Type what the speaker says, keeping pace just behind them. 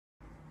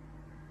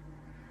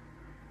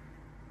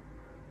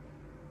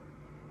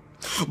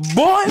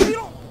Boy, if you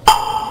don't.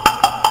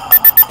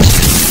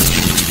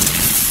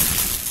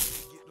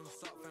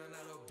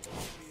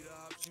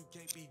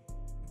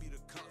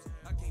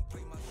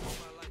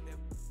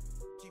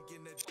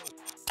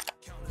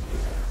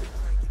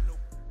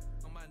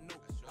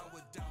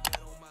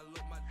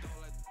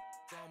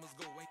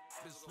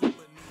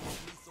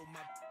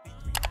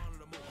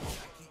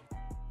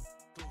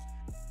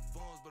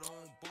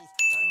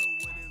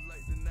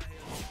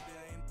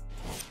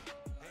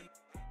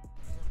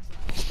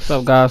 What's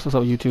up, guys? What's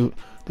up, YouTube?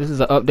 This is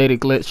an updated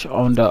glitch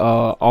on the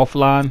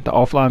offline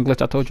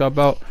glitch I told you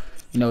about.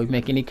 You know, you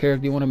make any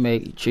character you want to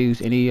make, you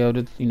choose any of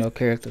the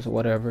characters or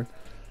whatever.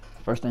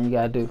 First thing you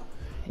gotta do.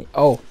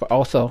 Oh,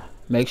 also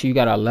make sure you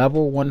got a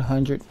level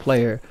 100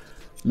 player.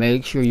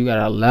 Make sure you got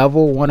a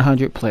level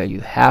 100 player. You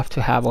have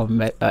to have a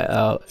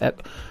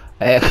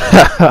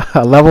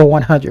level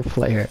 100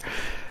 player.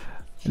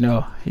 You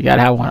know, you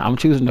gotta have one. I'm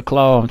choosing the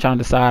claw. I'm trying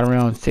to decide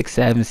around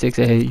 6'7",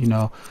 6'8". You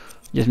know,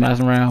 just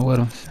messing around with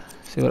them.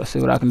 See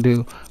what I can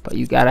do. But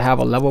you gotta have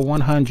a level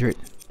 100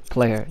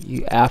 player.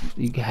 You have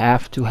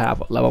to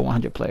have a level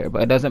 100 player.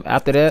 But it doesn't.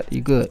 After that,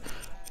 you good.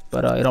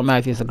 But it don't matter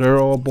if it's a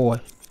girl or a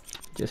boy.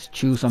 Just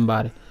choose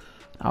somebody.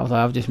 I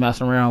was just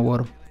messing around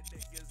with them.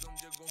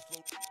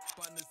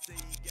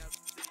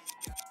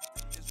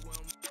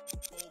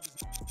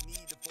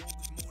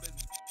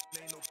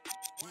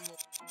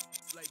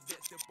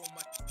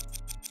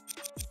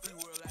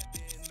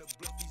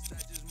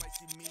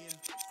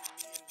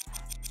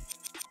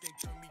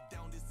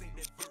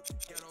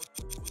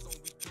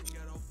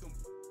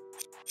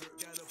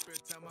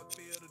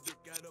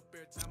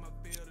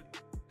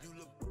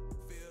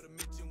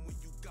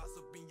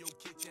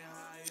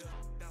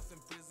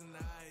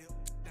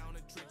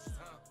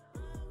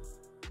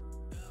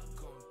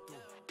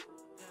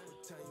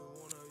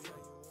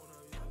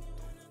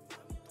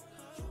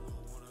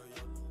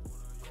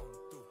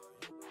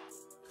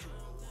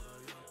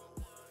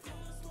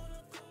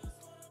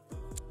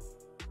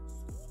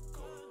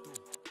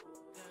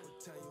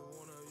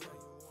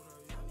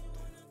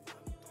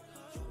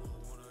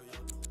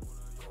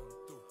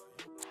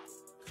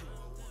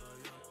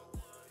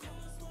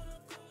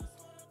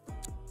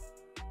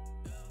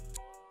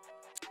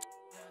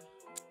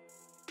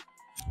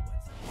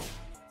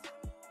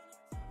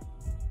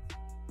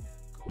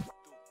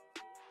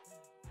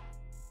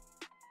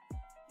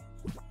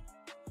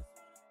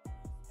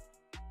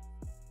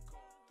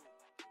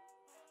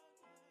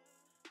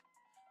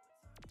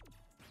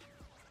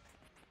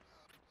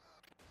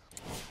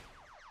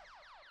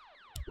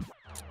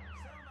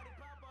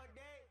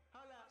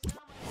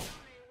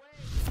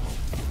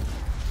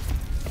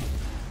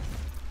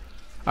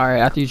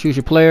 Alright, after you choose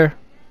your player,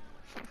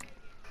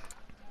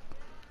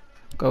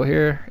 go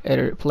here,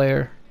 edit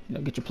player,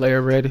 get your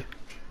player ready.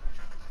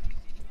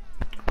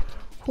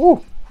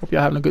 Whew, hope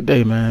y'all having a good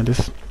day, man.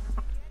 Just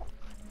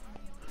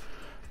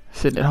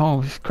sitting at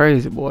home is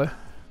crazy, boy.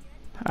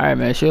 Alright,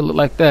 man, it should look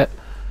like that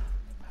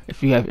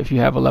if you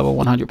have a level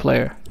 100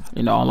 player.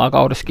 You know, unlock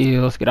all the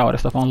skills, get all that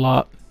stuff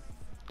unlocked.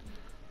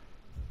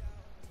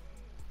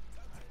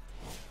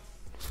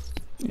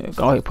 Yeah,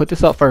 go ahead, put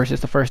this up first.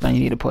 It's the first thing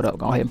you need to put up.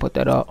 Go ahead and put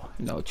that up.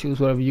 You know, choose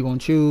whatever you're gonna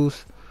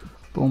choose.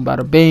 Boom,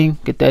 bada bing.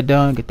 Get that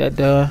done. Get that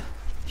done.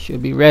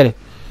 Should be ready.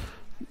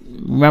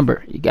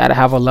 Remember, you gotta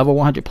have a level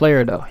 100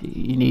 player though.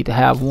 You need to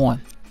have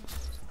one.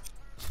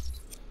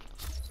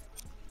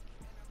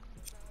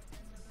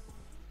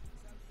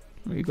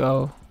 There you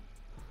go.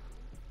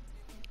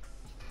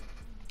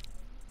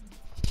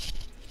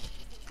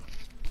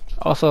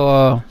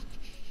 Also,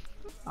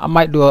 I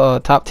might do a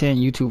top 10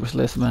 YouTubers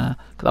list, man.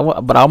 But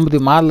I'm gonna do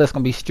my list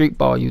gonna be street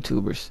ball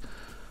YouTubers,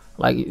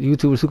 like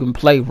YouTubers who can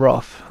play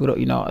rough, who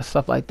don't,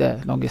 stuff like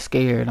that. Don't get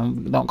scared.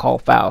 Don't call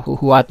foul.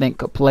 Who I think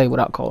could play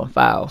without calling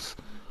fouls.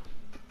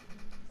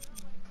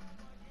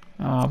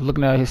 I'm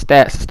looking at his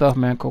stats and stuff,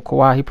 man.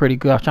 Kawhi, he pretty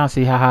good. I'm trying to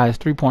see how high his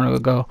 3-pointer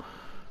would go.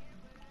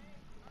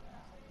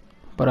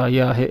 But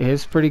yeah,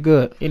 his pretty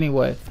good.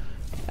 Anyway,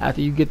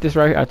 after you get this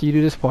right here, after you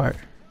do this part,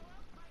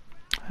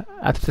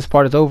 after this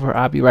part is over,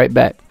 I'll be right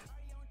back.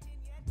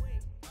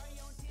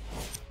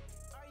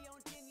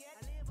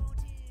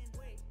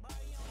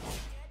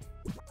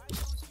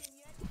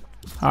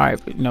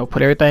 Alright,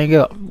 put everything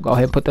up. Go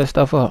ahead and put that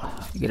stuff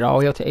up. Get it all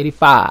the way up to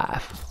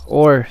 85.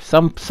 Or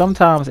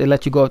sometimes it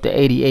lets you go up to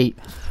 88.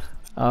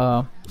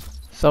 I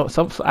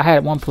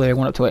had one player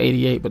went up to an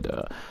 88,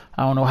 but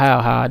I don't know how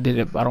I did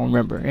it. I don't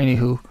remember.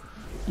 Anywho,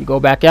 you go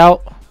back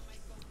out.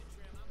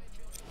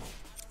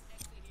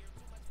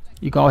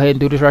 You go ahead and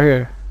do this right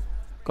here.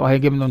 Go ahead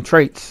and give him them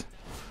traits.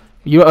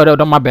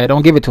 Don't, my bad.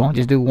 Don't give it to him.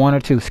 Just do 1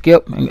 or 2.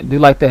 Skip and do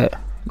like that.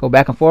 Go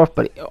back and forth,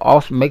 but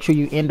also make sure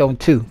you end on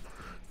 2.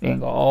 Then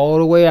go all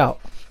the way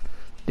out.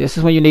 This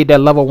is when you need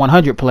that level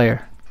 100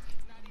 player.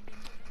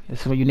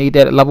 This is when you need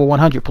that level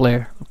 100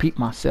 player. Repeat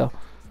myself.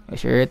 Make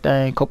sure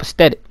everything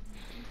copacetic.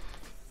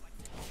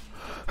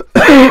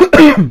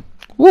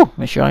 Woo!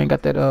 Make sure I ain't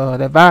got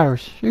that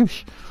virus.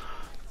 Shoosh.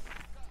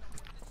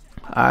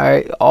 All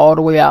right, all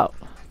the way out.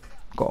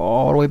 Go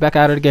all the way back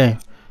out of the game.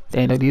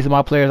 They know these are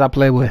my players I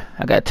play with.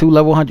 I got 2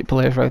 level 100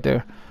 players right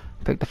there.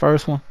 Pick the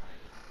first one.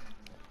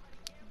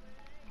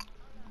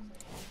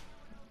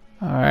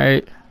 All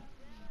right.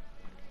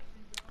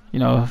 You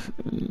know,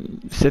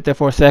 sit there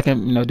for a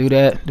second. You know, do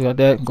that,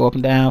 go up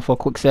and down for a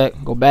quick sec,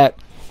 go back.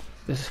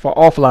 This is for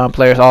offline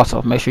players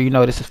also. Make sure you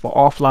know this is for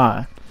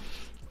offline.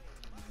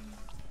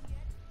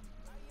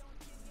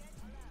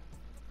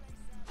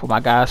 For my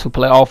guys who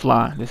play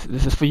offline, this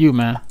is for you,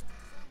 man.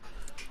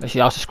 Make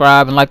sure y'all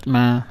subscribe and like,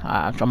 man.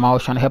 I'm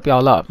always trying to help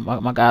y'all out.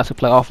 My guys who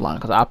play offline,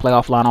 because I play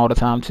offline all the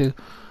time too.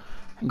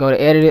 Go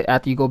to edit it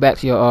after you go back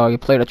to your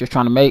player that you're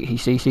trying to make.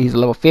 See he's a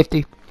level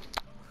 50.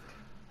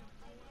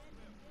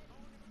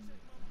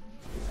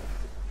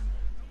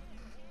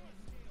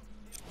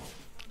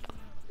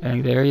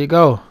 And there you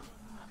go.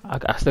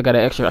 I still got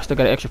an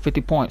extra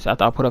 50 points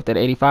after I put up that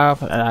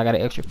 85, and I got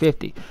an extra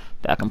 50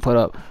 that I can put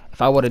up.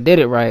 If I would have did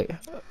it right,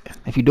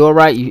 if you do it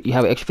right, you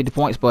have an extra 50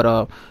 points.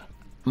 But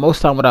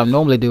most time what I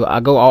normally do,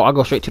 I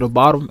go straight to the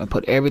bottom and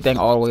put everything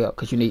all the way up,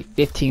 because you need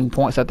 15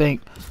 points, I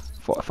think,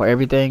 for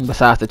everything.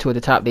 Besides the 2 at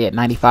the top, they at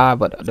 95,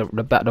 but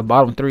the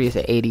bottom 3 is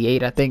at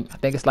 88. I think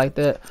it's like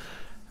that.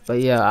 But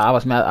yeah, I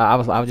was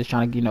just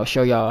trying to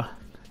show y'all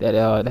that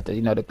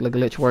the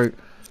glitch worked.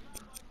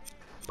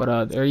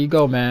 But there you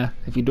go, man.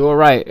 If you do it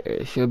right,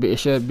 it should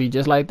be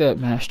just like that,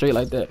 man. Straight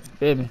like that.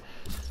 Feel me?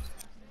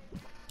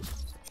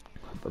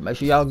 But make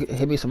sure y'all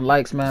hit me some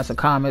likes, man, some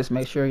comments.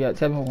 Make sure y'all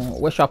tell me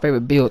what's your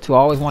favorite build too. I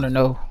always want to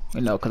know,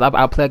 because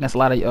I play against a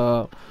lot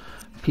of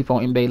people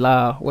on NBA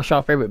Live. What's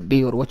your favorite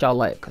build? What y'all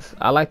like? Cause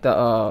I like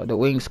the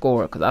wing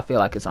scorer, because I feel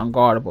like it's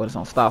unguardable, it's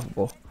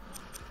unstoppable.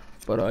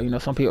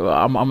 But some people,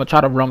 I'm gonna try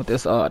to run with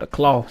this the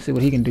claw, see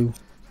what he can do.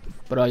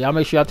 But y'all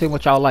make sure y'all tell me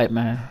what y'all like,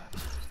 man.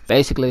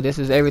 Basically, this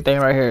is everything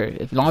right here.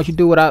 As long as you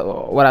do what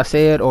I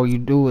said, or you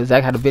do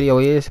exactly how the video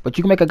is, but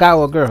you can make a guy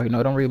or a girl. It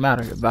don't really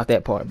matter about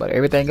that part. But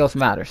everything else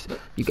matters.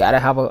 You gotta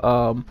have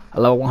a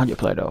level 100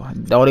 player though.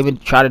 Don't even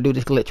try to do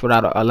this glitch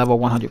without a level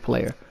 100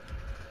 player.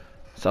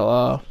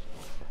 So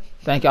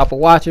thank y'all for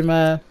watching,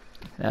 man.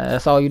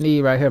 That's all you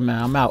need right here,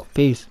 man. I'm out.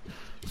 Peace.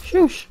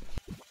 Shoosh.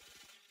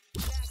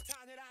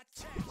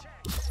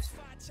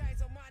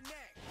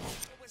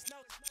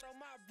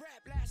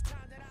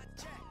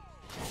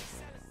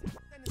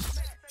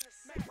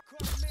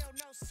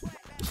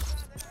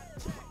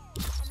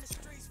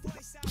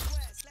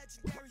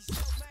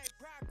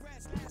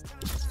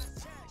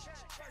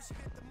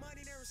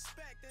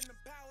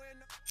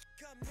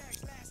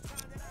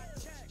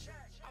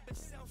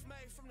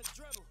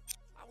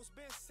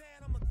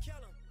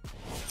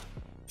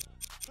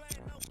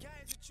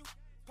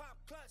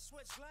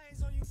 Switch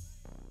lanes on you.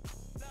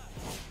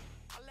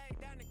 I laid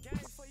down the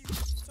game for you.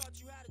 Taught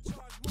you how to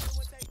charge more than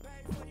what they pay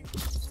for you.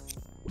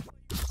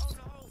 Own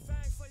the whole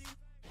thing for you.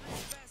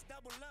 Invest,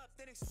 double up,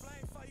 then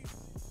explain for you.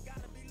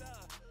 Gotta be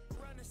love.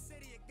 Run the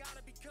city, it gotta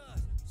be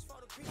cuz. It's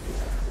for the people.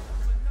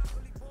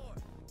 Monopoly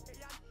board.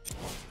 Yeah, y'all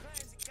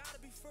claims, it gotta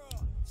be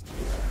fraud. You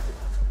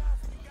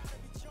gotta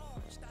be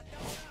charged. I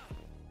doubled up,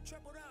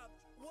 tripled up.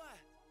 What?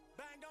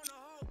 Banged on the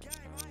whole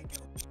game. I ain't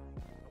give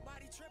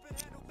nobody tripping,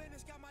 handle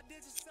business, got my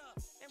digits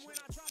up. And when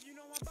I drop,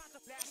 I'm about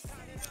to last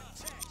time that I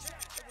checked.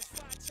 It was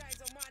 5 chains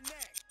on my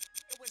neck.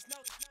 It was no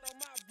on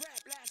my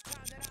rap last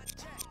time that I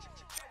checked.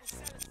 I was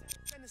selling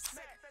in the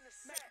smack.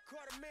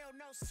 $250,000,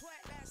 no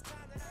sweat last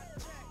time that I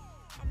checked.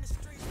 I'm the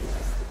streets,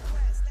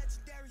 West,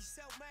 legendary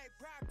self-made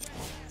progress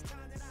last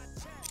time that I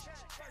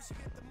checked. First you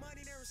get the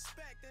money, then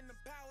respect, then the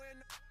power,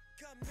 and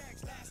come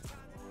next last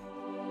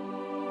time.